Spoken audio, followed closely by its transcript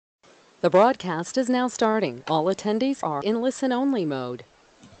The broadcast is now starting. All attendees are in listen-only mode.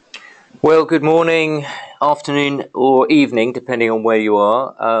 Well, good morning, afternoon, or evening, depending on where you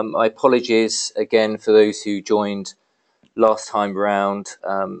are. I apologize again for those who joined last time round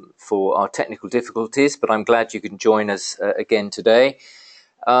for our technical difficulties, but I'm glad you can join us again today.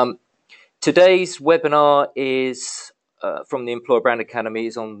 Today's webinar is from the Employer Brand Academy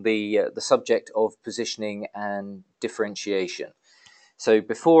is on the subject of positioning and differentiation. So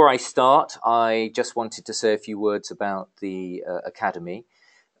before I start, I just wanted to say a few words about the Academy.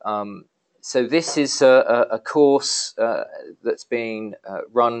 So this is a course that's been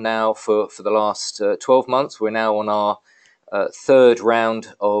run now for the last 12 months. We're now on our third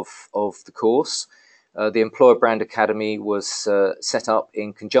round of the course. The Employer Brand Academy was set up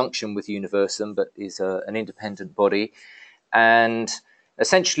in conjunction with Universum, but is an independent body. And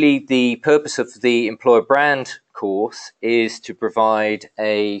essentially, the purpose of the Employer Brand course is to provide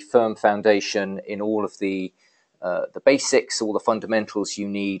a firm foundation in all of the basics, all the fundamentals you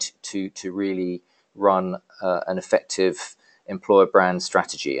need to really run an effective employer brand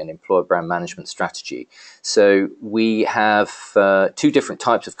strategy and employer brand management strategy. So we have two different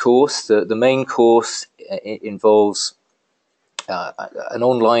types of course. The main course involves an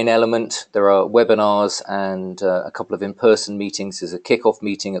online element. There are webinars and a couple of in-person meetings. There's a kick-off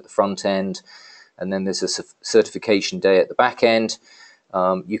meeting at the front end, and then there's a certification day at the back end.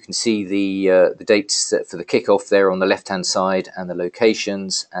 You can see the dates for the kick-off there on the left-hand side and the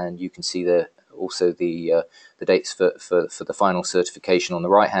locations, and you can see also the dates for the final certification on the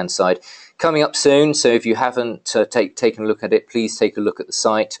right-hand side. Coming up soon, so if you haven't taken a look at it, please take a look at the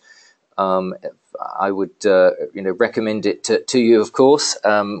site. I would recommend it to you, of course.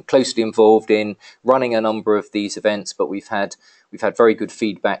 Closely involved in running a number of these events, but we've had very good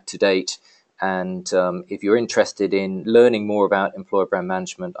feedback to date. And if you're interested in learning more about employer brand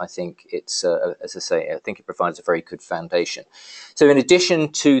management, I think it's, as I say, I think it provides a very good foundation. So in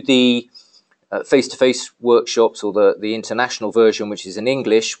addition to the face-to-face workshops or the international version, which is in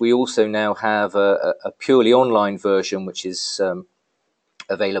English, we also now have a purely online version, which is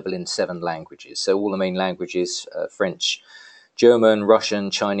available in 7 languages. So all the main languages, French, German, Russian,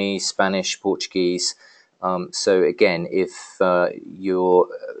 Chinese, Spanish, Portuguese. So again, if you're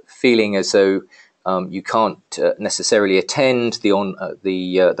feeling as though you can't necessarily attend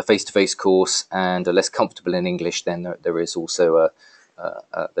the face-to-face course and are less comfortable in English, then there is also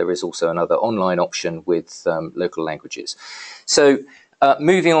another online option with local languages. So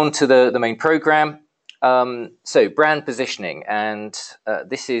moving on to the main program. So brand positioning, and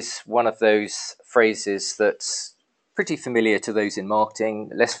this is one of those phrases that's pretty familiar to those in marketing,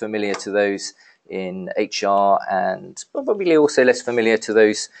 less familiar to those in HR, and probably also less familiar to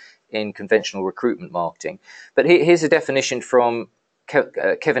those in conventional recruitment marketing. But here's a definition from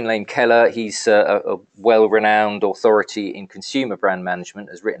Kevin Lane Keller. He's a well-renowned authority in consumer brand management,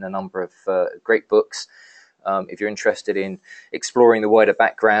 has written a number of great books. If you're interested in exploring the wider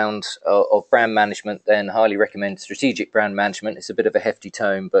background of brand management, then highly recommend Strategic Brand Management. It's a bit of a hefty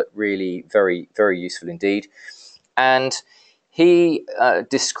tome, but really very, very useful indeed. And he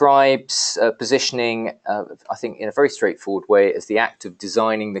describes positioning, I think, in a very straightforward way as the act of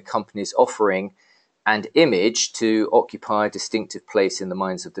designing the company's offering and image to occupy a distinctive place in the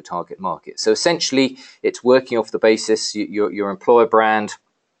minds of the target market. So essentially, it's working off the basis your employer brand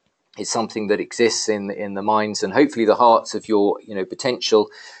is something that exists in the minds and hopefully the hearts of your potential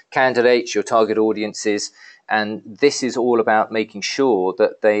candidates, your target audiences. And this is all about making sure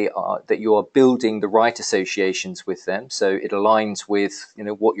that you are building the right associations with them, so it aligns with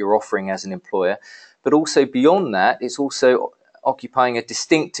what you're offering as an employer. But also beyond that, it's also occupying a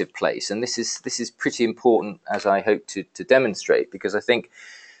distinctive place, and this is pretty important, as I hope to demonstrate, because I think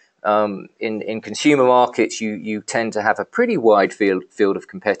in consumer markets you tend to have a pretty wide field of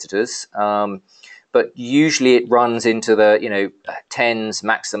competitors. But usually it runs into the tens,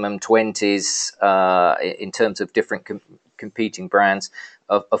 maximum 20s in terms of different competing brands.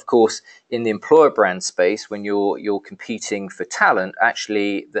 Of course, in the employer brand space, when you're competing for talent,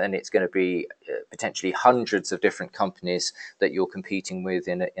 actually, then it's going to be potentially hundreds of different companies that you're competing with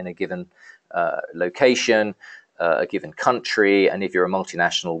in a given location, a given country, and if you're a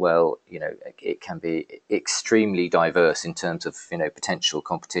multinational, well, it can be extremely diverse in terms of potential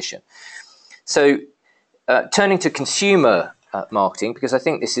competition. So turning to consumer marketing, because I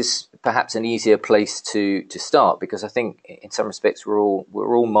think this is perhaps an easier place to start, because I think in some respects we're all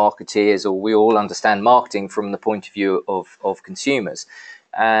marketeers, or we all understand marketing from the point of view of consumers.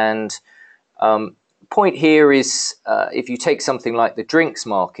 And point here is if you take something like the drinks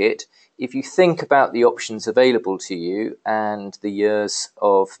market, if you think about the options available to you and the years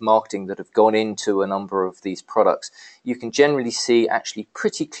of marketing that have gone into a number of these products, you can generally see actually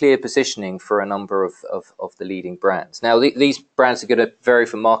pretty clear positioning for a number of the leading brands. Now, these brands are going to vary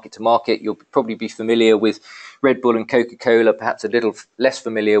from market to market. You'll probably be familiar with Red Bull and Coca-Cola, perhaps a little less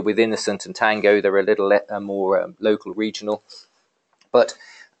familiar with Innocent and Tango. They're a little more local, regional. But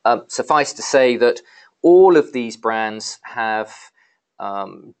suffice to say that all of these brands have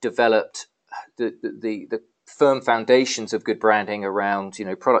developed the firm foundations of good branding around,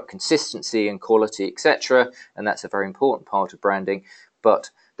 product consistency and quality, etc. And that's a very important part of branding.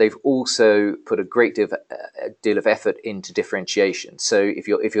 But they've also put a great deal of effort into differentiation. So if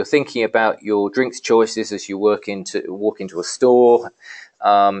you're thinking about your drinks choices as you walk into a store,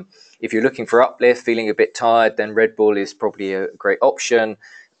 if you're looking for uplift, feeling a bit tired, then Red Bull is probably a great option.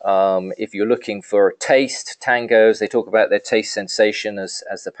 If you're looking for taste, Tangos, they talk about their taste sensation as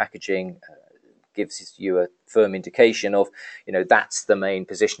the packaging gives you a firm indication of, that's the main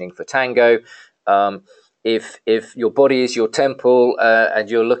positioning for Tango. If your body is your temple and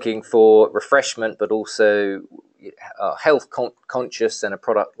you're looking for refreshment, but also health conscious, then a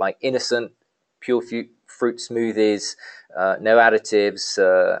product like Innocent, pure fruit smoothies, no additives,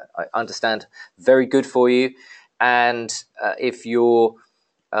 I understand, very good for you. And if you're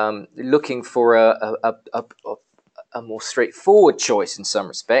looking for a more straightforward choice in some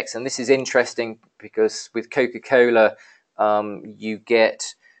respects, and this is interesting because with Coca-Cola, you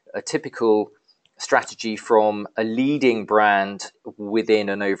get a typical strategy from a leading brand within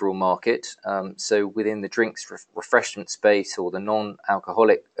an overall market. So within the drinks refreshment space or the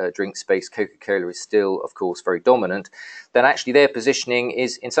non-alcoholic drink space, Coca-Cola is still, of course, very dominant. Then actually their positioning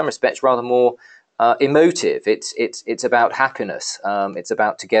is in some respects rather more emotive. It's about happiness. It's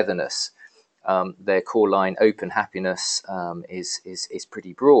about togetherness. Their core line, Open Happiness, is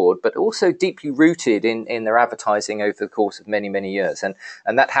pretty broad, but also deeply rooted in their advertising over the course of many, many years. And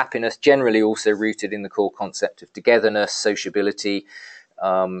that happiness generally also rooted in the core concept of togetherness, sociability.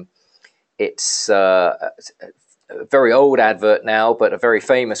 It's a very old advert now, but a very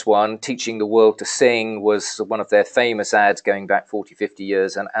famous one. Teaching the world to sing was one of their famous ads going back 40, 50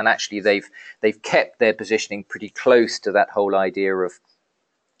 years. And actually they've kept their positioning pretty close to that whole idea of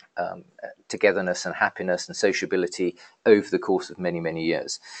togetherness and happiness and sociability over the course of many, many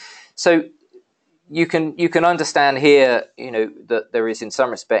years. So you can understand here, that there is in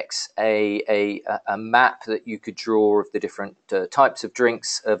some respects a map that you could draw of the different types of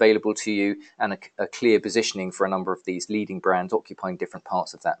drinks available to you, and a clear positioning for a number of these leading brands occupying different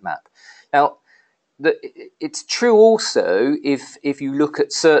parts of that map. Now, it's true also if you look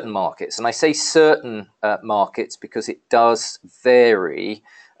at certain markets, and I say certain markets because it does vary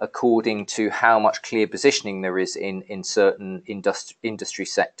according to how much clear positioning there is in certain industry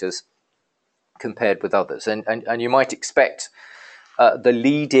sectors compared with others. And you might expect the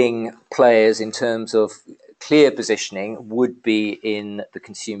leading players in terms of clear positioning would be in the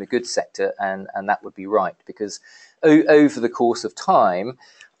consumer goods sector, and that would be right, because over the course of time,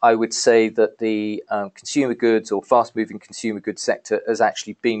 I would say that the consumer goods or fast-moving consumer goods sector has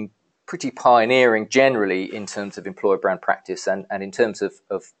actually been pretty pioneering generally in terms of employer brand practice, and in terms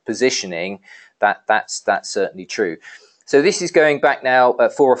of positioning, that's certainly true. So this is going back now 4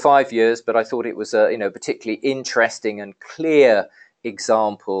 or 5 years, but I thought it was a particularly interesting and clear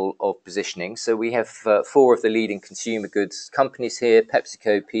example of positioning. So we have 4 of the leading consumer goods companies here: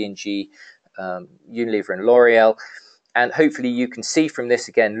 PepsiCo, P&G, Unilever, and L'Oreal. And hopefully you can see from this,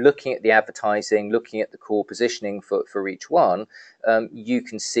 again, looking at the advertising, looking at the core positioning for each one, you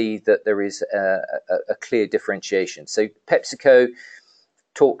can see that there is a clear differentiation. So PepsiCo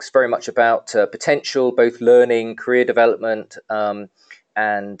talks very much about potential, both learning, career development,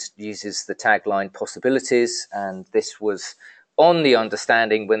 and uses the tagline possibilities. And this was on the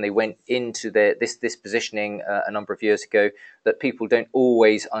understanding when they went into this positioning a number of years ago, that people don't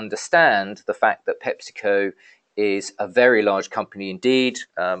always understand the fact that PepsiCo is a very large company indeed.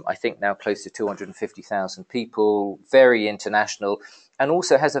 I think now close to 250,000 people, very international, and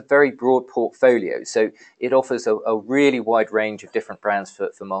also has a very broad portfolio. So it offers a really wide range of different brands for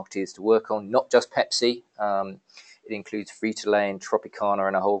marketeers to work on, not just Pepsi. It includes Frito-Lay and Tropicana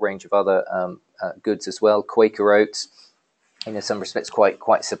and a whole range of other goods as well, Quaker Oats. In some respects,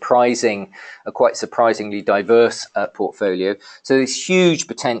 quite surprisingly diverse portfolio. So there's huge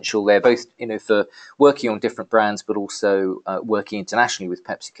potential there, both for working on different brands, but also working internationally with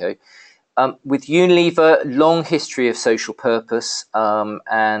PepsiCo. With Unilever, long history of social purpose,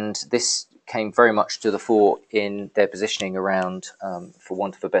 and this came very much to the fore in their positioning around For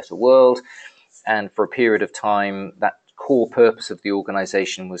Want of a Better World, and for a period of time that core purpose of the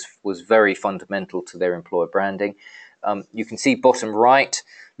organization was very fundamental to their employer branding. You can see bottom right,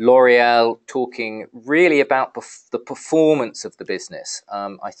 L'Oreal talking really about the performance of the business.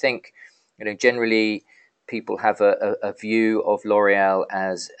 I think, generally people have a view of L'Oreal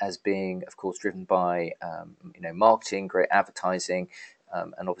as being, of course, driven by marketing, great advertising,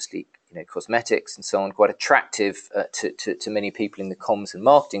 and obviously cosmetics and so on, quite attractive to many people in the comms and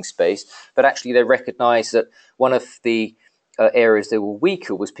marketing space. But actually, they recognise that one of the areas they were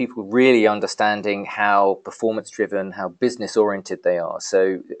weaker was people really understanding how performance-driven, how business-oriented they are.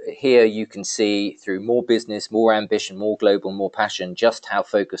 So here you can see through more business, more ambition, more global, more passion, just how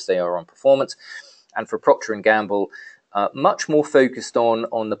focused they are on performance. And for Procter & Gamble, much more focused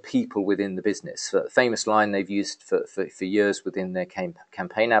on the people within the business. A famous line they've used for years within their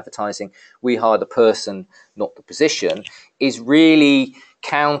campaign advertising, "We hire the person, not the position," is really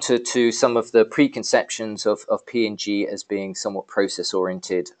counter to some of the preconceptions of P&G as being somewhat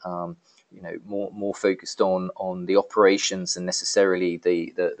process-oriented, more focused on the operations and necessarily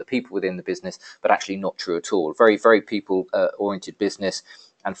the people within the business, but actually not true at all. Very, very people-oriented business,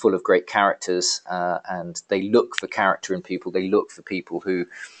 and full of great characters, and they look for character in people. They look for people who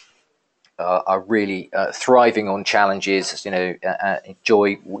are really thriving on challenges,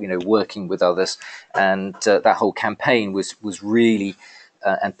 enjoy working with others, and that whole campaign was really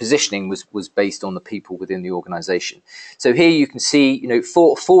and positioning was based on the people within the organisation. So here you can see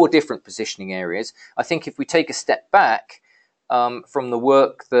four different positioning areas. I think if we take a step back, from the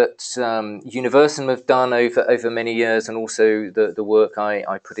work that Universum have done over many years, and also the work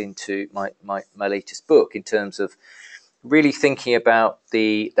I put into my latest book in terms of really thinking about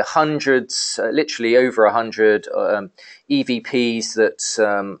the hundreds, literally over 100 EVPs that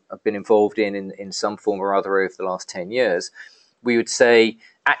have been involved in some form or other over the last 10 years, we would say,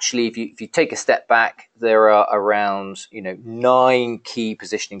 actually, if you take a step back, there are around 9 key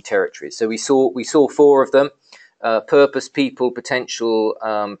positioning territories. So we saw 4 of them. Purpose, people, potential,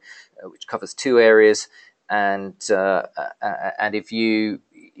 which covers 2 areas, and if you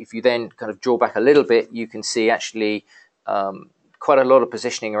then kind of draw back a little bit, you can see actually quite a lot of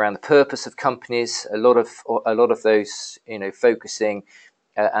positioning around the purpose of companies. A lot of those focusing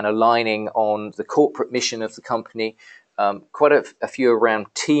and aligning on the corporate mission of the company. Quite a few around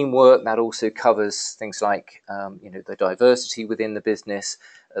teamwork. That also covers things like the diversity within the business,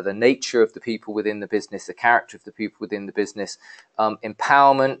 the nature of the people within the business, the character of the people within the business.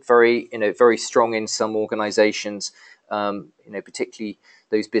 Empowerment, very strong in some organizations, particularly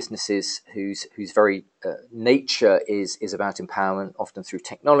those businesses whose very nature is about empowerment, often through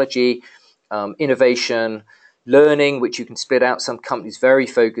technology. Innovation, learning, which you can split out. Some companies very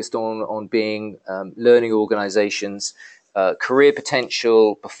focused on being learning organizations. Career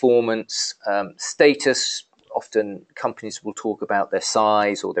potential, performance, status. Often companies will talk about their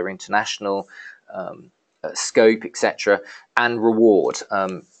size or their international scope, etc. And reward.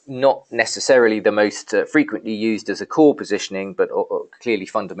 Not necessarily the most frequently used as a core positioning, but clearly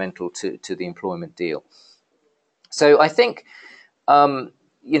fundamental to the employment deal. So I think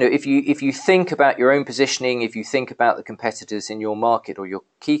if you think about your own positioning, if you think about the competitors in your market or your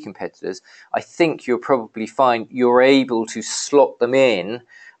key competitors, I think you'll probably find you're able to slot them in,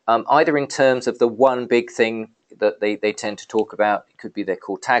 either in terms of the one big thing that they tend to talk about. It could be their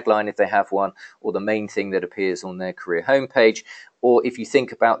core tagline if they have one, or the main thing that appears on their career homepage. Or if you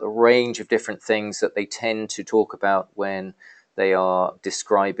think about the range of different things that they tend to talk about when they are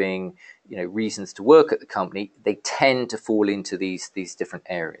describing reasons to work at the company, they tend to fall into these different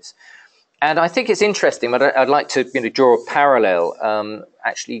areas. And I think it's interesting, but I'd like to draw a parallel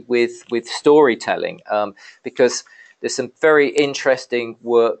actually with storytelling, because there's some very interesting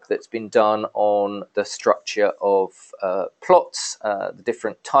work that's been done on the structure of plots, the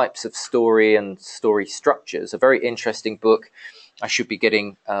different types of story and story structures. A very interesting book. I should be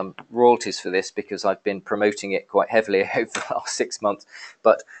getting royalties for this because I've been promoting it quite heavily over the last 6 months.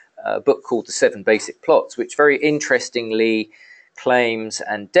 But a book called The 7 Basic Plots, which very interestingly claims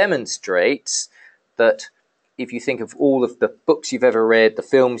and demonstrates that if you think of all of the books you've ever read, the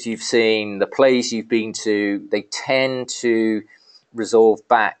films you've seen, the plays you've been to, they tend to resolve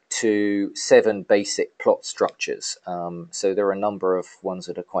back to 7 basic plot structures. So there are a number of ones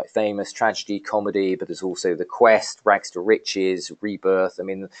that are quite famous: tragedy, comedy, but there's also The Quest, Rags to Riches, Rebirth. I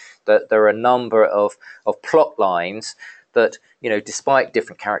mean, there are a number of plot lines that, despite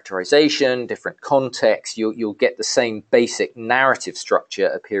different characterization, different context, you'll get the same basic narrative structure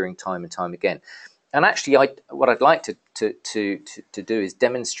appearing time and time again. And actually, what I'd like to do is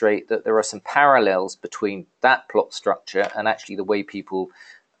demonstrate that there are some parallels between that plot structure and actually the way people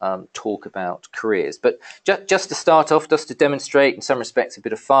talk about careers. But just to start off, just to demonstrate in some respects a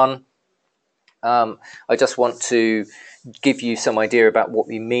bit of fun, I just want to give you some idea about what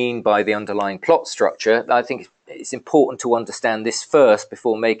we mean by the underlying plot structure. I think it's important to understand this first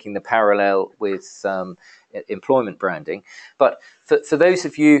before making the parallel with employment branding. But for those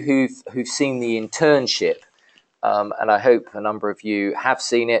of you who've seen the internship, and I hope a number of you have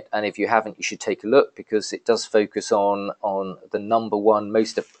seen it, and if you haven't, you should take a look, because it does focus on the number one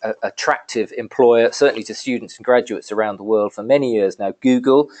most attractive employer, certainly to students and graduates around the world for many years now,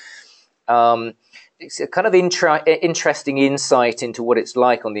 Google. It's a kind of interesting insight into what it's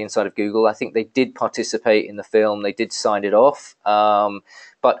like on the inside of Google. I think they did participate in the film. They did sign it off.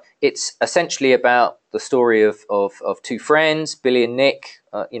 But it's essentially about the story of two friends, Billy and Nick.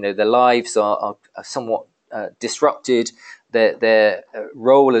 Their lives are somewhat disrupted. Their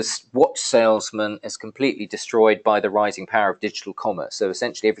role as watch salesmen is completely destroyed by the rising power of digital commerce. So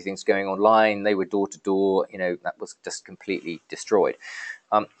essentially everything's going online. They were door to door. That was just completely destroyed.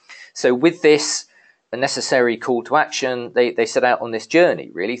 So with this, a necessary call to action, they set out on this journey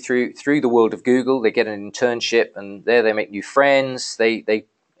really through the world of Google. They get an internship, and there they make new friends. They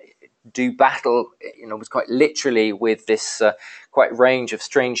do battle, was quite literally with this quite range of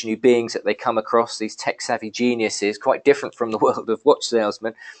strange new beings that they come across, these tech savvy geniuses, quite different from the world of watch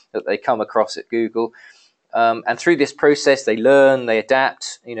salesmen that they come across at Google. And through this process, they learn, they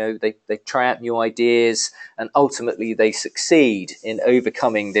adapt, they try out new ideas, and ultimately they succeed in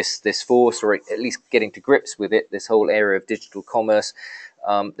overcoming this force, or at least getting to grips with it, this whole area of digital commerce.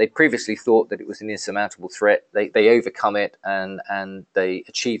 They previously thought that it was an insurmountable threat. They overcome it, and they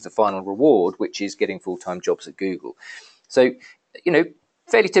achieve the final reward, which is getting full-time jobs at Google. So,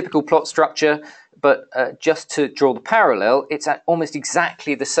 fairly typical plot structure, but just to draw the parallel, it's almost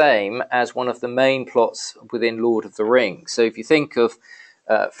exactly the same as one of the main plots within Lord of the Rings. So if you think of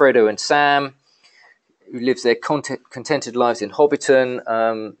Frodo and Sam, who lives their contented lives in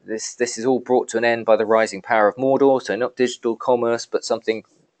Hobbiton, this is all brought to an end by the rising power of Mordor, so not digital commerce, but something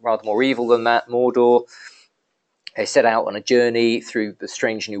rather more evil than that, Mordor. They set out on a journey through the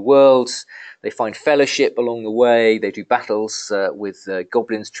strange new worlds. They find fellowship along the way. They do battles with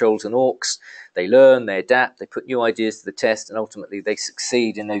goblins, trolls, and orcs. They learn, they adapt, they put new ideas to the test, and ultimately they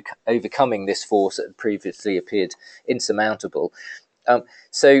succeed in overcoming this force that had previously appeared insurmountable.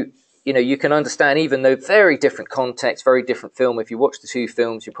 So you can understand, even though very different context, very different film. If you watch the two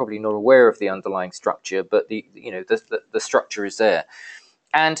films, you're probably not aware of the underlying structure, but the structure is there.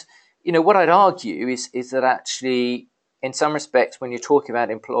 And what I'd argue is that actually, in some respects, when you're talking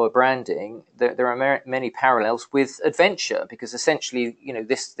about employer branding, there are many parallels with adventure, because essentially,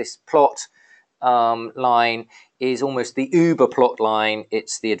 this plot line is almost the Uber plot line.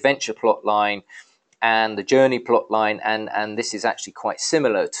 It's the adventure plot line and the journey plot line, and this is actually quite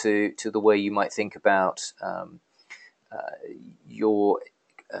similar to the way you might think about your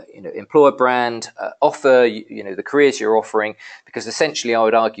employer brand offer, the careers you're offering, because essentially I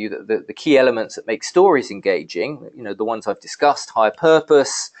would argue that the key elements that make stories engaging, the ones I've discussed, higher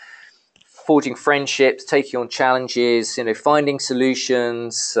purpose, forging friendships, taking on challenges, finding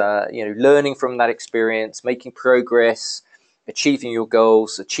solutions, learning from that experience, making progress, achieving your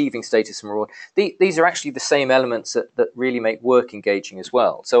goals, achieving status and reward. These are actually the same elements that really make work engaging as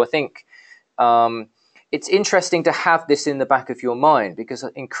well. So I think it's interesting to have this in the back of your mind, because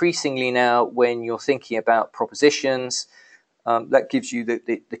increasingly now, when you're thinking about propositions, that gives you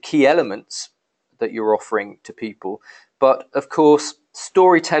the key elements that you're offering to people. But of course,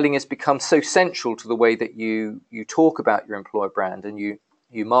 storytelling has become so central to the way that you talk about your employer brand and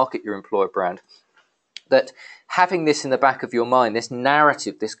you market your employer brand, that having this in the back of your mind, this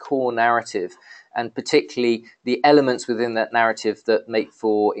narrative, this core narrative, and particularly the elements within that narrative that make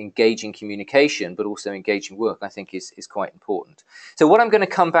for engaging communication, but also engaging work, I think is quite important. So what I'm going to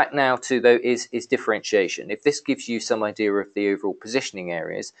come back now to, though, is differentiation. If this gives you some idea of the overall positioning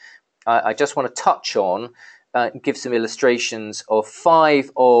areas, I just want to touch on, give some illustrations of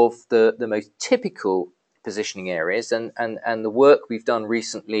 5 of the most typical positioning areas, and the work we've done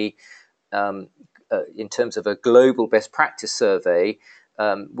recently in terms of a global best practice survey,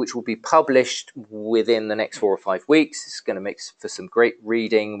 which will be published within the next 4 or 5 weeks. It's going to make for some great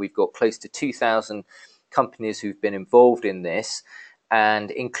reading. We've got close to 2,000 companies who've been involved in this,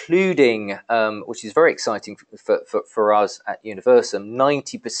 and including, which is very exciting for us at Universum,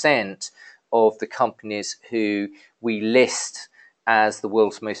 90% of the companies who we list as the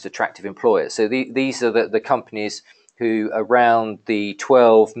world's most attractive employers. So these are the companies who around the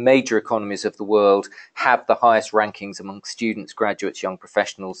 12 major economies of the world have the highest rankings among students, graduates, young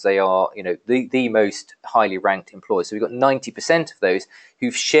professionals. They are, the most highly ranked employers. So we've got 90% of those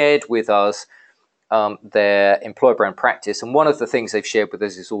who've shared with us their employer brand practice. And one of the things they've shared with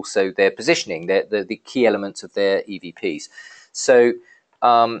us is also their positioning, the key elements of their EVPs. So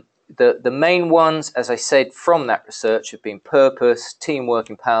the main ones, as I said, from that research have been purpose, teamwork,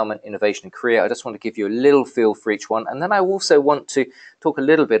 empowerment, innovation, and career. I just want to give you a little feel for each one. And then I also want to talk a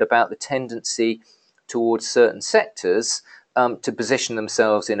little bit about the tendency towards certain sectors to position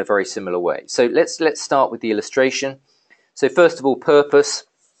themselves in a very similar way. So let's start with the illustration. So first of all, purpose.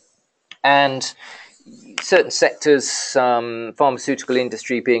 And certain sectors, pharmaceutical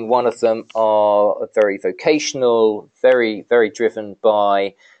industry being one of them, are very vocational, very, very driven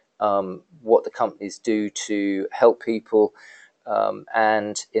by what the companies do to help people.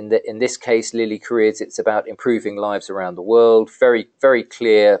 And in this case, Lilly Careers, it's about improving lives around the world. Very, very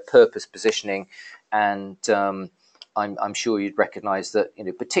clear purpose positioning. And I'm sure you'd recognise that,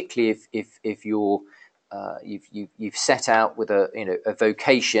 particularly if you're you've set out with a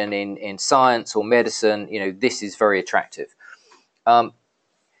vocation in science or medicine, this is very attractive.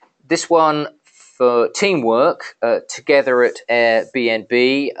 This one for teamwork, together at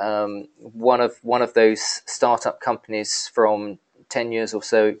Airbnb, one of those startup companies from 10 years or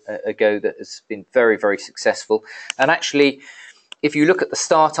so ago that has been very, very successful. And actually, if you look at the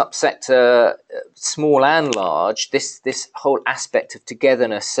startup sector, small and large, this whole aspect of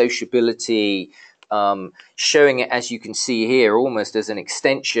togetherness, sociability, showing it, as you can see here, almost as an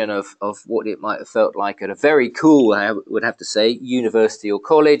extension of what it might have felt like at a very cool, I would have to say, university or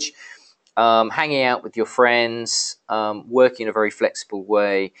college, hanging out with your friends, working in a very flexible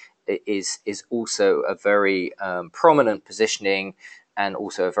way is also a very prominent positioning, and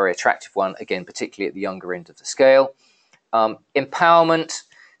also a very attractive one, again, particularly at the younger end of the scale. Empowerment.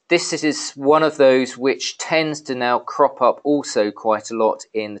 This is one of those which tends to now crop up also quite a lot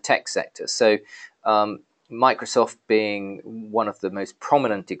in the tech sector. So Microsoft being one of the most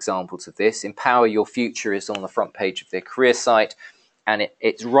prominent examples of this. Empower Your Future is on the front page of their career site, and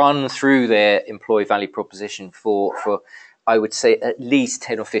it's run through their employee value proposition for I would say at least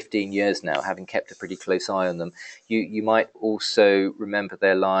 10 or 15 years now, having kept a pretty close eye on them. You might also remember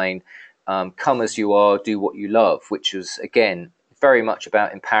their line, come as you are, do what you love, which was, again, very much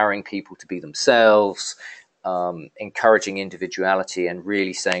about empowering people to be themselves, encouraging individuality, and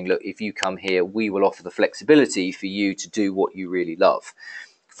really saying, look, if you come here, we will offer the flexibility for you to do what you really love.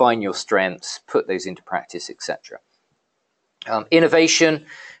 Find your strengths, put those into practice, etc. Innovation,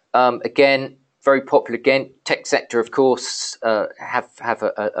 again, very popular. Again, tech sector, of course, have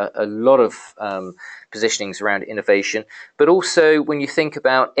a lot of positionings around innovation, but also when you think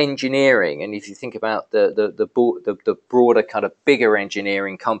about engineering, and if you think about the broader kind of bigger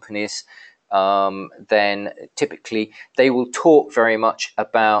engineering companies, then typically they will talk very much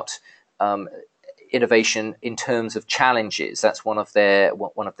about innovation in terms of challenges. That's one of their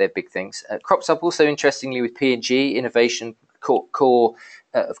big things. Crops up also interestingly with P&G, innovation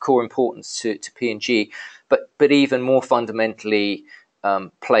of core importance to P&G, but even more fundamentally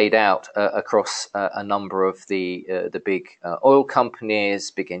played out across a number of the big oil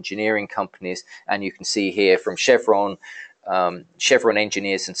companies, big engineering companies, and you can see here from Chevron. Chevron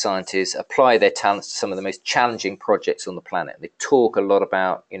engineers and scientists apply their talents to some of the most challenging projects on the planet. They talk a lot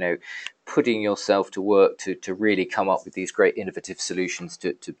about, putting yourself to work to really come up with these great innovative solutions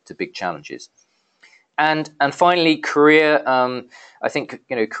to big challenges. And finally, career. I think,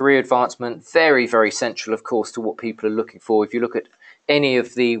 career advancement, very, very central, of course, to what people are looking for. If you look at any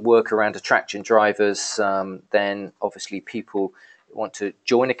of the work around attraction drivers, then obviously people want to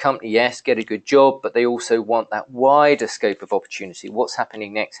join a company, yes, get a good job, but they also want that wider scope of opportunity. What's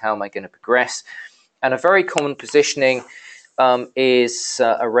happening next? How am I going to progress? And a very common positioning is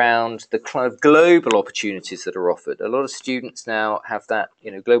around the kind of global opportunities that are offered. A lot of students now have that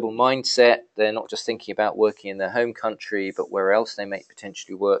global mindset. They're not just thinking about working in their home country, but where else they may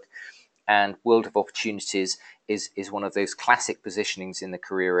potentially work. And world of opportunities is one of those classic positionings in the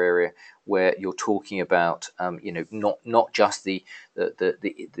career area where you're talking about not just the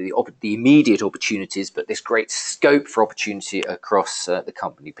immediate opportunities, but this great scope for opportunity across the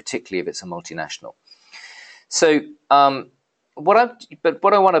company, particularly if it's a multinational. So what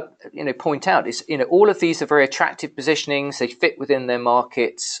I want to point out is all of these are very attractive positionings. They fit within their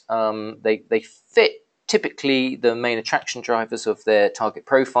markets. They fit typically the main attraction drivers of their target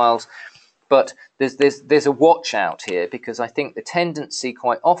profiles. But there's a watch out here, because I think the tendency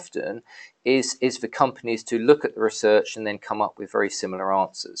quite often is for companies to look at the research and then come up with very similar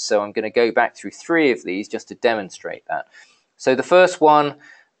answers. So I'm going to go back through 3 of these just to demonstrate that. So the first one,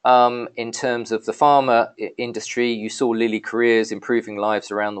 in terms of the pharma industry, you saw Lilly Careers improving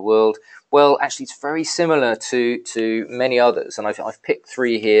lives around the world. Well, actually, it's very similar to many others, and I've picked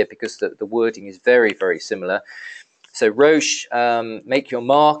 3 here because the wording is very, very similar. So Roche, make your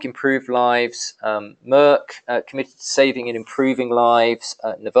mark, improve lives. Merck, committed to saving and improving lives.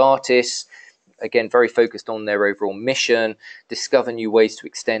 Novartis, again, very focused on their overall mission, discover new ways to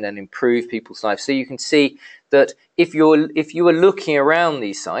extend and improve people's lives. So you can see that if you are looking around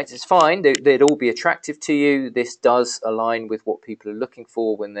these sites, it's fine. They'd all be attractive to you. This does align with what people are looking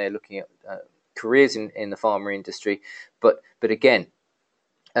for when they're looking at careers in the pharma industry. But again,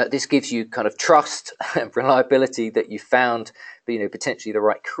 this gives you kind of trust and reliability that you found, potentially the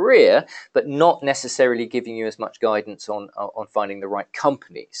right career, but not necessarily giving you as much guidance on finding the right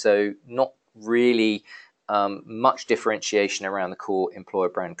company. So not really much differentiation around the core employer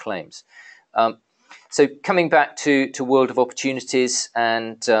brand claims. So coming back to World of Opportunities,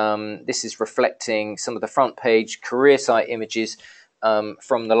 and this is reflecting some of the front page career site images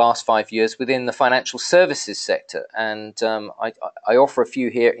from the last 5 years within the financial services sector. And I offer a few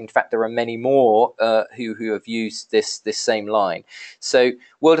here. In fact, there are many more who have used this same line. So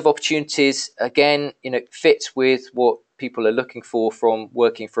World of Opportunities, again, fits with what people are looking for from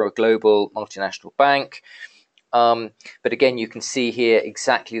working for a global multinational bank. But again, you can see here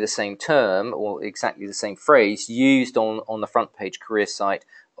exactly the same term or exactly the same phrase used on the front page career site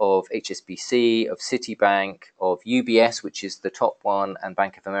of HSBC, of Citibank, of UBS, which is the top one, and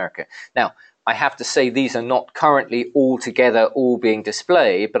Bank of America. Now, I have to say these are not currently all together, all being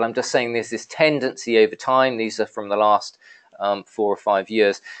displayed, but I'm just saying there's this tendency over time, these are from the last 4 or 5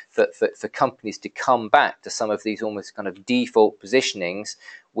 years, for companies to come back to some of these almost kind of default positionings,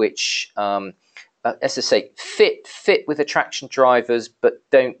 which, as I say, fit with attraction drivers, but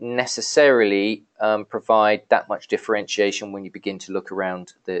don't necessarily provide that much differentiation when you begin to look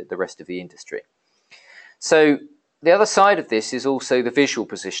around the rest of the industry. So the other side of this is also the visual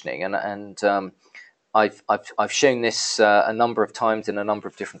positioning, and I've shown this a number of times in a number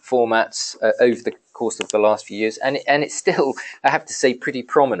of different formats over the course of the last few years, and it's still, I have to say, pretty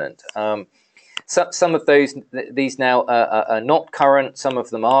prominent. Some of these now are not current. Some of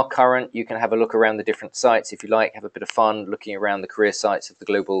them are current. You can have a look around the different sites if you like, have a bit of fun looking around the career sites of the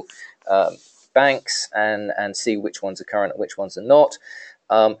global banks and see which ones are current and which ones are not.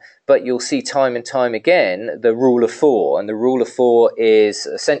 But you'll see time and time again the rule of 4, and the rule of 4 is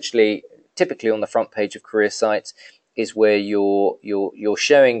essentially, typically on the front page of career sites, is where you're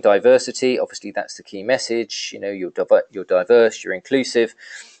showing diversity. Obviously, that's the key message. You're diverse, you're inclusive,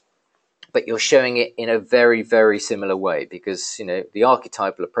 but you're showing it in a very, very similar way, because the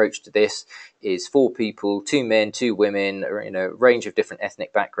archetypal approach to this is 4 people, 2 men, 2 women, or a range of different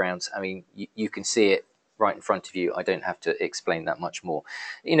ethnic backgrounds. I mean, you can see it right in front of you. I don't have to explain that much more.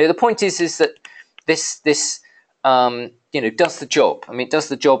 The point is that this does the job. I mean, it does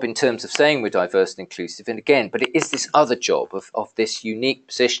the job in terms of saying we're diverse and inclusive. And again, but it is this other job of this unique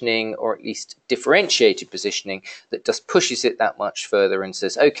positioning, or at least differentiated positioning, that just pushes it that much further and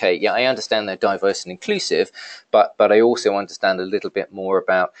says, okay, yeah, I understand they're diverse and inclusive, but I also understand a little bit more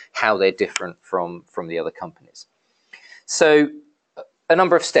about how they're different from the other companies. So a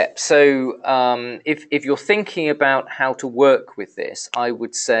number of steps. So if you're thinking about how to work with this, I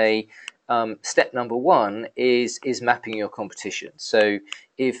would say step number 1 is mapping your competition. So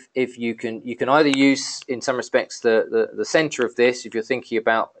if you can either use, in some respects, the center of this, if you're thinking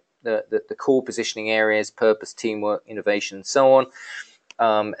about the core positioning areas, purpose, teamwork, innovation, and so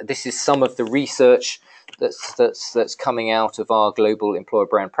on. This is some of the research that's coming out of our global employer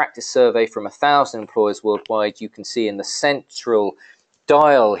brand practice survey from 1,000 employers worldwide. You can see in the central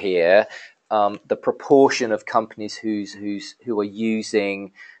dial here the proportion of companies who are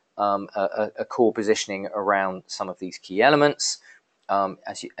using a core positioning around some of these key elements.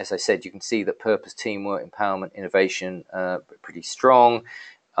 As I said, you can see that purpose, teamwork, empowerment, innovation, pretty strong,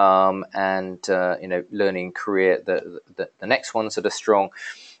 and learning, career, the next ones that are strong.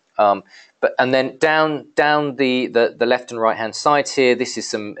 And then down the left and right hand sides here, this is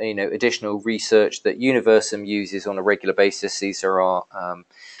some additional research that Universum uses on a regular basis. These are our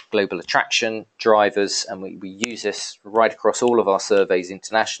global attraction drivers, and we use this right across all of our surveys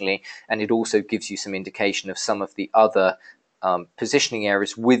internationally, and it also gives you some indication of some of the other positioning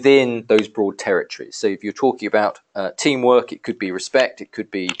areas within those broad territories. So if you're talking about teamwork, it could be respect, it could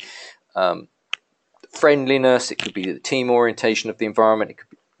be friendliness, it could be the team orientation of the environment, it could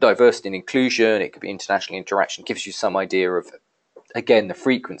be diversity and inclusion, it could be international interaction. It gives you some idea of, again, the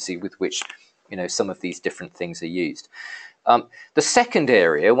frequency with which some of these different things are used. The second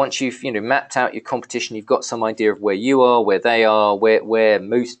area, once you've mapped out your competition, you've got some idea of where you are, where they are, where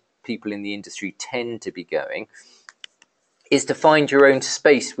most people in the industry tend to be going, is to find your own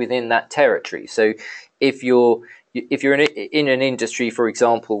space within that territory. So if you're in an industry, for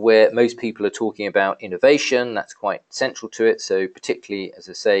example, where most people are talking about innovation, that's quite central to it. So particularly, as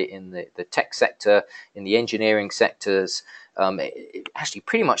I say, in the tech sector, in the engineering sectors, actually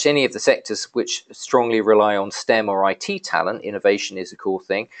pretty much any of the sectors which strongly rely on STEM or IT talent, innovation is a core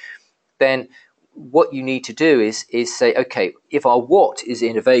thing. Then what you need to do is say, okay, if our what is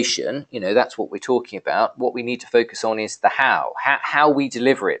innovation, that's what we're talking about. What we need to focus on is the how we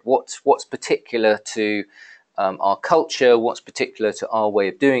deliver it. What's particular to our culture, what's particular to our way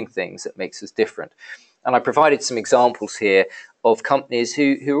of doing things that makes us different. And I provided some examples here of companies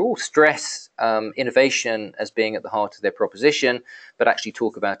who all stress innovation as being at the heart of their proposition, but actually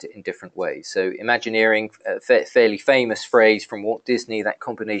talk about it in different ways. So Imagineering, a fairly famous phrase from Walt Disney, that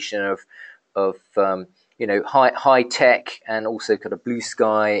combination of high tech and also kind of blue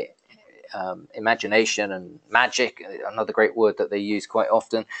sky, imagination and magic, another great word that they use quite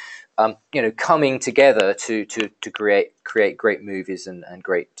often, coming together to create great movies and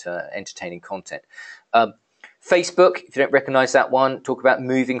great entertaining content. Facebook, if you don't recognize that one, talk about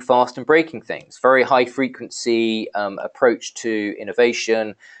moving fast and breaking things. Very high frequency approach to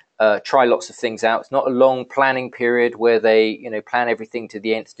innovation. Try lots of things out. It's not a long planning period where they plan everything to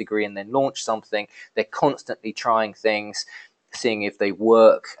the nth degree and then launch something. They're constantly trying things, seeing if they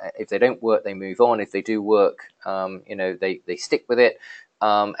work. If they don't work, they move on. If they do work, they stick with it.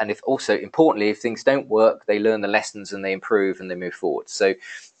 And if also importantly, if things don't work, they learn the lessons and they improve and they move forward. So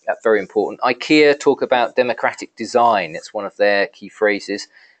that's very important. IKEA talk about democratic design. It's one of their key phrases.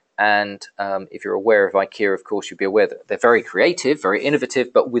 And if you're aware of IKEA, of course, you'll be aware that they're very creative, very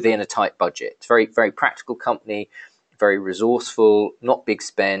innovative, but within a tight budget. It's a very, very practical company, very resourceful, not big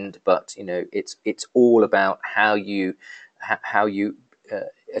spend, but it's all about how you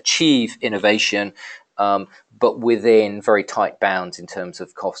achieve innovation, but within very tight bounds in terms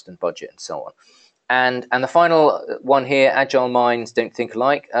of cost and budget and so on. And the final one here, agile minds don't think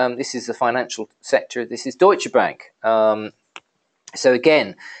alike. This is the financial sector. This is Deutsche Bank. So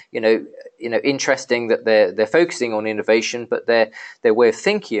again, interesting that they're focusing on innovation, but their way of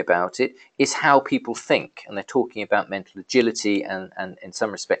thinking about it is how people think, and they're talking about mental agility and in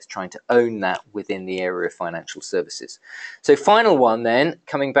some respects trying to own that within the area of financial services. So final one then,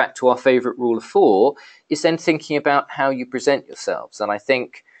 coming back to our favorite rule of 4, is then thinking about how you present yourselves. And I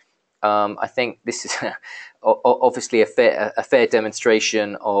think this is obviously a fair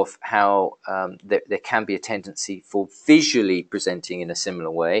demonstration of how there can be a tendency for visually presenting in a similar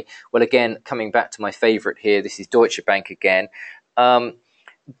way. Well, again, coming back to my favorite here, this is Deutsche Bank again.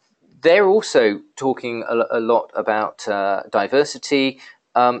 They're also talking a lot about diversity,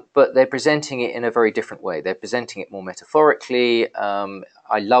 but they're presenting it in a very different way. They're presenting it more metaphorically.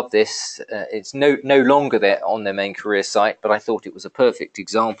 I love this. It's no longer there on their main career site, but I thought it was a perfect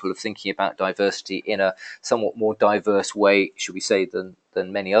example of thinking about diversity in a somewhat more diverse way, should we say, than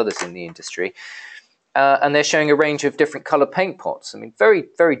many others in the industry. And they're showing a range of different color paint pots. I mean, very,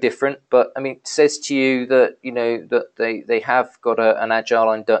 very different, but I mean, it says to you that, that they have got an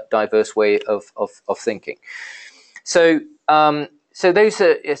agile and diverse way of thinking. So, so those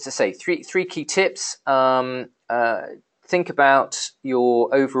are, as I say, three key tips. Think about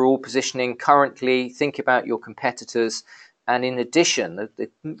your overall positioning currently, think about your competitors, and in addition, the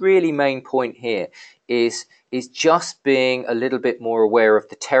really main point here is just being a little bit more aware of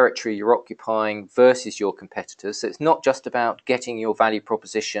the territory you're occupying versus your competitors. So it's not just about getting your value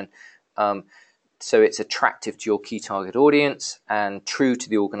proposition so it's attractive to your key target audience and true to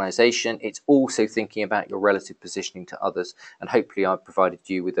the organization. It's also thinking about your relative positioning to others. And hopefully I've provided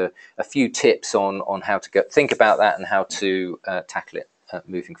you with a few tips on how to think about that and how to tackle it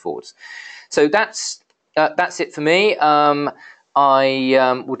moving forwards. So that's it for me. I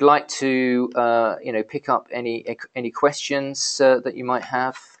would like to pick up any questions that you might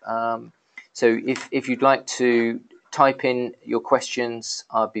have. So if you'd like to type in your questions,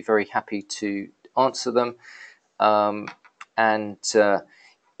 I'd be very happy to answer them.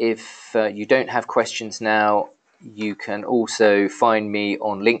 If you don't have questions now, you can also find me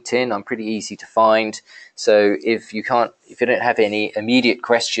on LinkedIn. I'm pretty easy to find. So if you don't have any immediate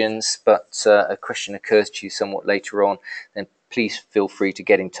questions, but a question occurs to you somewhat later on, then please feel free to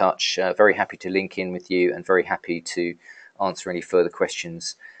get in touch. Very happy to link in with you and very happy to answer any further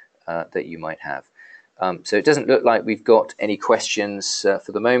questions that you might have. So it doesn't look like we've got any questions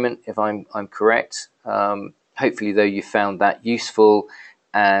for the moment, if I'm correct. Hopefully, though, you found that useful.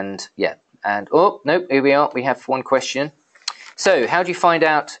 And yeah, and oh no, here we are. We have one question. So, how do you find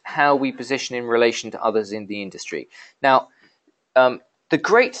out how we position in relation to others in the industry? Now, the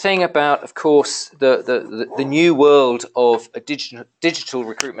great thing about, of course, the new world of digital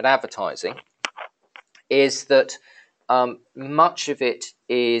recruitment advertising is that much of it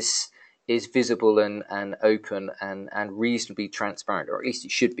is visible and open and reasonably transparent, or at least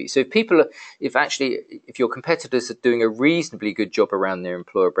it should be. So if your competitors are doing a reasonably good job around their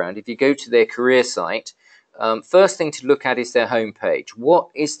employer brand, if you go to their career site, first thing to look at is their homepage. What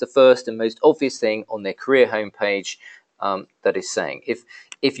is the first and most obvious thing on their career homepage that is saying?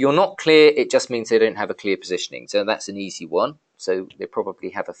 If you're not clear, it just means they don't have a clear positioning. So that's an easy one. So they probably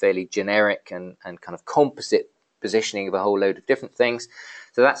have a fairly generic and kind of composite positioning of a whole load of different things.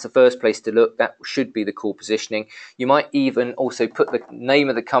 So that's the first place to look. That should be the core positioning. You might even also put the name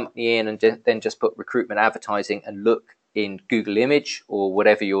of the company in and then just put recruitment advertising and look in Google Image or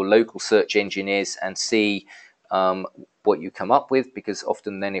whatever your local search engine is and see what you come up with, because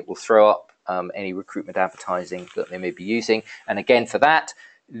often then it will throw up any recruitment advertising that they may be using. And again, for that,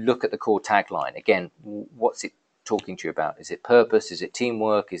 look at the core tagline. Again, what's it talking to you about? Is it purpose? Is it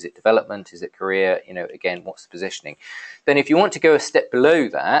teamwork? Is it development? Is it career? Again, what's the positioning? Then if you want to go a step below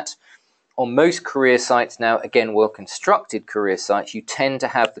that, on most career sites now, again, well-constructed career sites, you tend to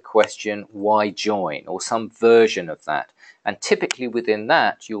have the question, why join? Or some version of that. And typically within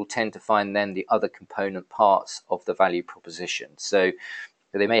that, you'll tend to find then the other component parts of the value proposition. So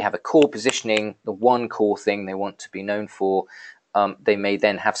they may have a core positioning, the one core thing they want to be known for. They may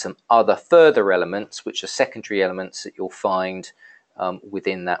then have some other further elements, which are secondary elements that you'll find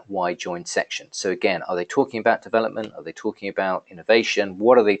within that why join section. So again, are they talking about development? Are they talking about innovation?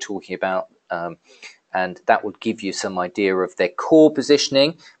 What are they talking about? And that would give you some idea of their core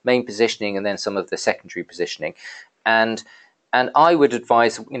positioning, main positioning, and then some of the secondary positioning. And I would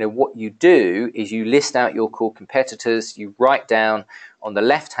advise, what you do is you list out your core competitors, you write down on the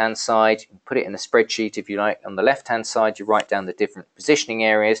left-hand side, you put it in a spreadsheet if you like, on the left-hand side you write down the different positioning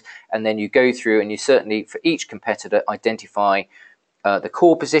areas, and then you go through and you certainly, for each competitor, identify the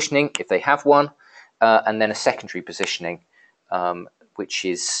core positioning, if they have one, and then a secondary positioning, which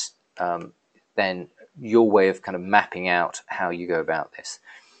is then your way of kind of mapping out how you go about this.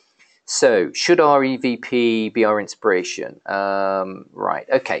 So, should our EVP be our inspiration? Right.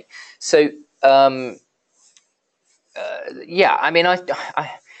 Okay. So, yeah. I mean,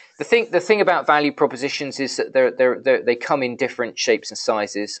 the thing about value propositions is that they come in different shapes and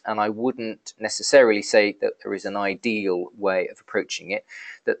sizes, and I wouldn't necessarily say that there is an ideal way of approaching it.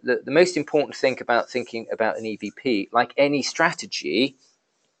 The most important thing about thinking about an EVP, like any strategy,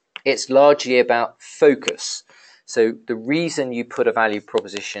 it's largely about focus. So the reason you put a value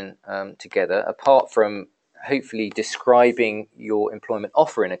proposition together, apart from hopefully describing your employment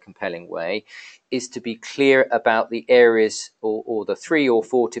offer in a compelling way, is to be clear about the areas or the 3 or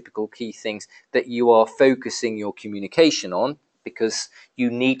 4 typical key things that you are focusing your communication on, because you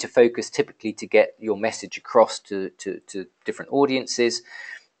need to focus typically to get your message across to different audiences.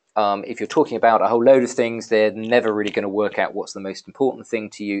 If you're talking about a whole load of things, they're never really going to work out what's the most important thing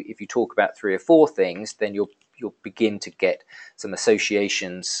to you. If you talk about 3 or 4 things, then you'll begin to get some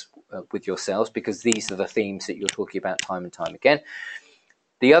associations with yourselves, because these are the themes that you're talking about time and time again.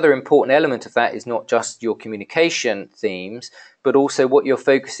 The other important element of that is not just your communication themes, but also what you're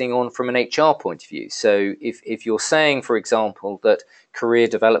focusing on from an HR point of view. So if you're saying, for example, that career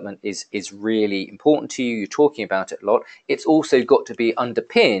development is really important to you, you're talking about it a lot, it's also got to be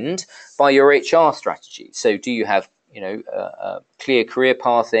underpinned by your HR strategy. So do you have clear career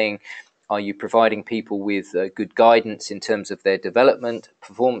pathing? Are you providing people with good guidance in terms of their development,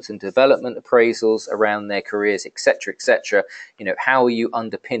 performance and development appraisals around their careers, etc., etc.? How are you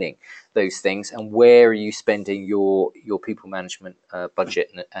underpinning those things, and where are you spending your people management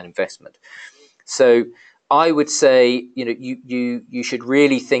budget and investment? So I would say, you should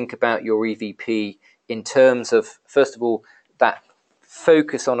really think about your EVP in terms of, first of all, that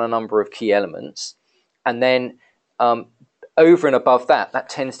focus on a number of key elements, and then over and above that, that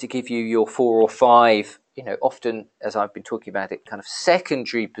tends to give you your 4 or 5, often, as I've been talking about it, kind of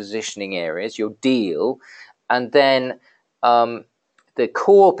secondary positioning areas, your deal, and then the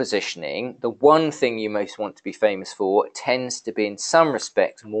core positioning, the one thing you most want to be famous for, tends to be in some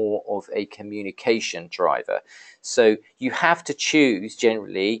respects more of a communication driver. So you have to choose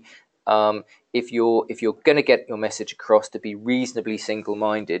generally, if you're going to get your message across, to be reasonably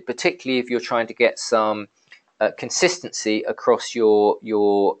single-minded, particularly if you're trying to get some consistency across your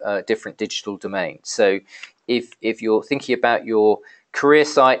different digital domains. So if you're thinking about your career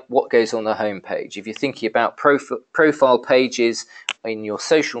site, what goes on the homepage? If you're thinking about profile pages in your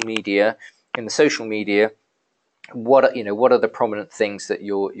social media, what are the prominent things that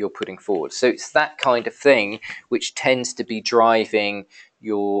you're putting forward? So it's that kind of thing which tends to be driving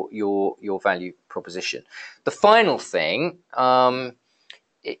your value proposition. The final thing,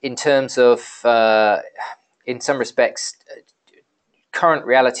 in terms of in some respects, current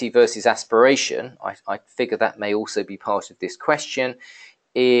reality versus aspiration, I figure that may also be part of this question,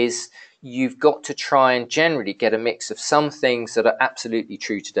 is you've got to try and generally get a mix of some things that are absolutely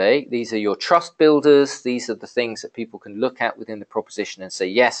true today. These are your trust builders. These are the things that people can look at within the proposition and say,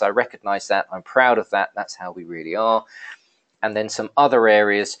 yes, I recognize that. I'm proud of that. That's how we really are. And then some other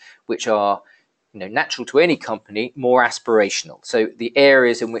areas which are natural to any company, more aspirational. So the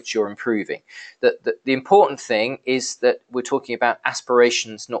areas in which you're improving. The important thing is that we're talking about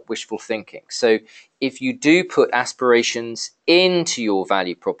aspirations, not wishful thinking. So if you do put aspirations into your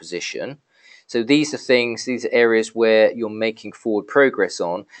value proposition, so these are areas where you're making forward progress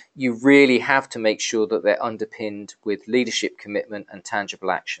on, you really have to make sure that they're underpinned with leadership commitment and tangible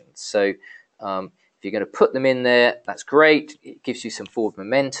actions. So if you're going to put them in there, that's great. It gives you some forward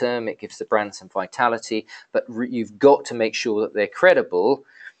momentum. It gives the brand some vitality. But you've got to make sure that they're credible.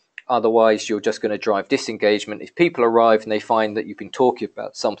 Otherwise, you're just going to drive disengagement. If people arrive and they find that you've been talking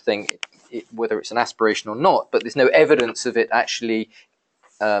about something, whether it's an aspiration or not, but there's no evidence of it actually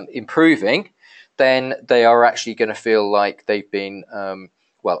improving, then they are actually going to feel like they've been,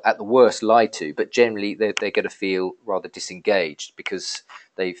 at the worst, lied to. But generally, they're going to feel rather disengaged because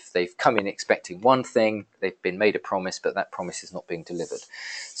they've come in expecting one thing, they've been made a promise, but that promise is not being delivered.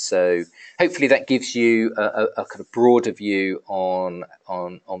 So hopefully that gives you a kind of broader view on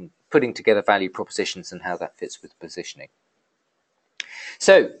putting together value propositions and how that fits with positioning.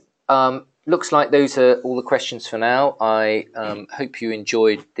 So looks like those are all the questions for now. I hope you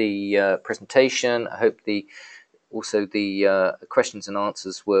enjoyed the presentation. I hope the questions and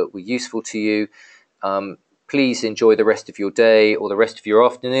answers were useful to you. Please enjoy the rest of your day, or the rest of your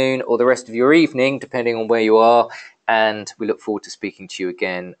afternoon, or the rest of your evening, depending on where you are. And we look forward to speaking to you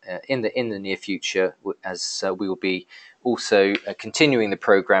again in the near future, as we will be also continuing the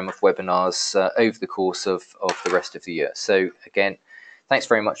program of webinars over the course of the rest of the year. So again, thanks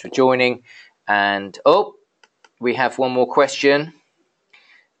very much for joining. And we have one more question.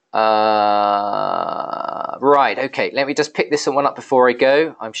 Right, okay, let me just pick this one up before I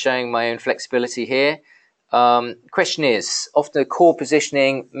go. I'm showing my own flexibility here. Question is, often the core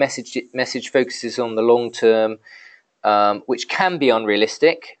positioning message focuses on the long term, which can be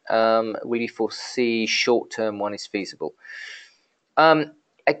unrealistic. Will you foresee short term one is feasible?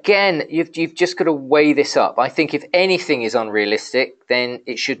 Again, you've just got to weigh this up. I think if anything is unrealistic, then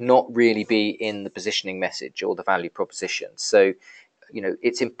it should not really be in the positioning message or the value proposition. So,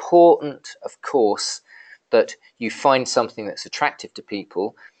 it's important, of course, that you find something that's attractive to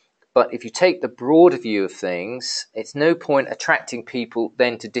people. But if you take the broader view of things, it's no point attracting people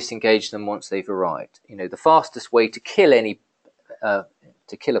then to disengage them once they've arrived. The fastest way to kill a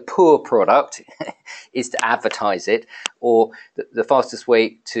poor product is to advertise it, or the fastest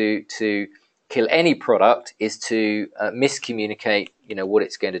way to kill any product is to miscommunicate, what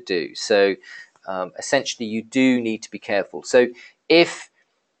it's going to do. So essentially, you do need to be careful. So if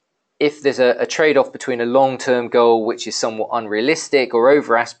there's a trade-off between a long-term goal, which is somewhat unrealistic or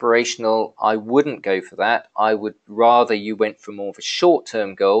over-aspirational, I wouldn't go for that. I would rather you went for more of a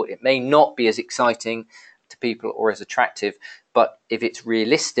short-term goal. It may not be as exciting to people or as attractive, but if it's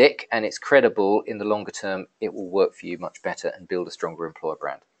realistic and it's credible in the longer term, it will work for you much better and build a stronger employer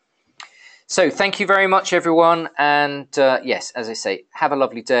brand. So thank you very much, everyone. And yes, as I say, have a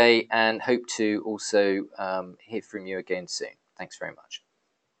lovely day and hope to also hear from you again soon. Thanks very much.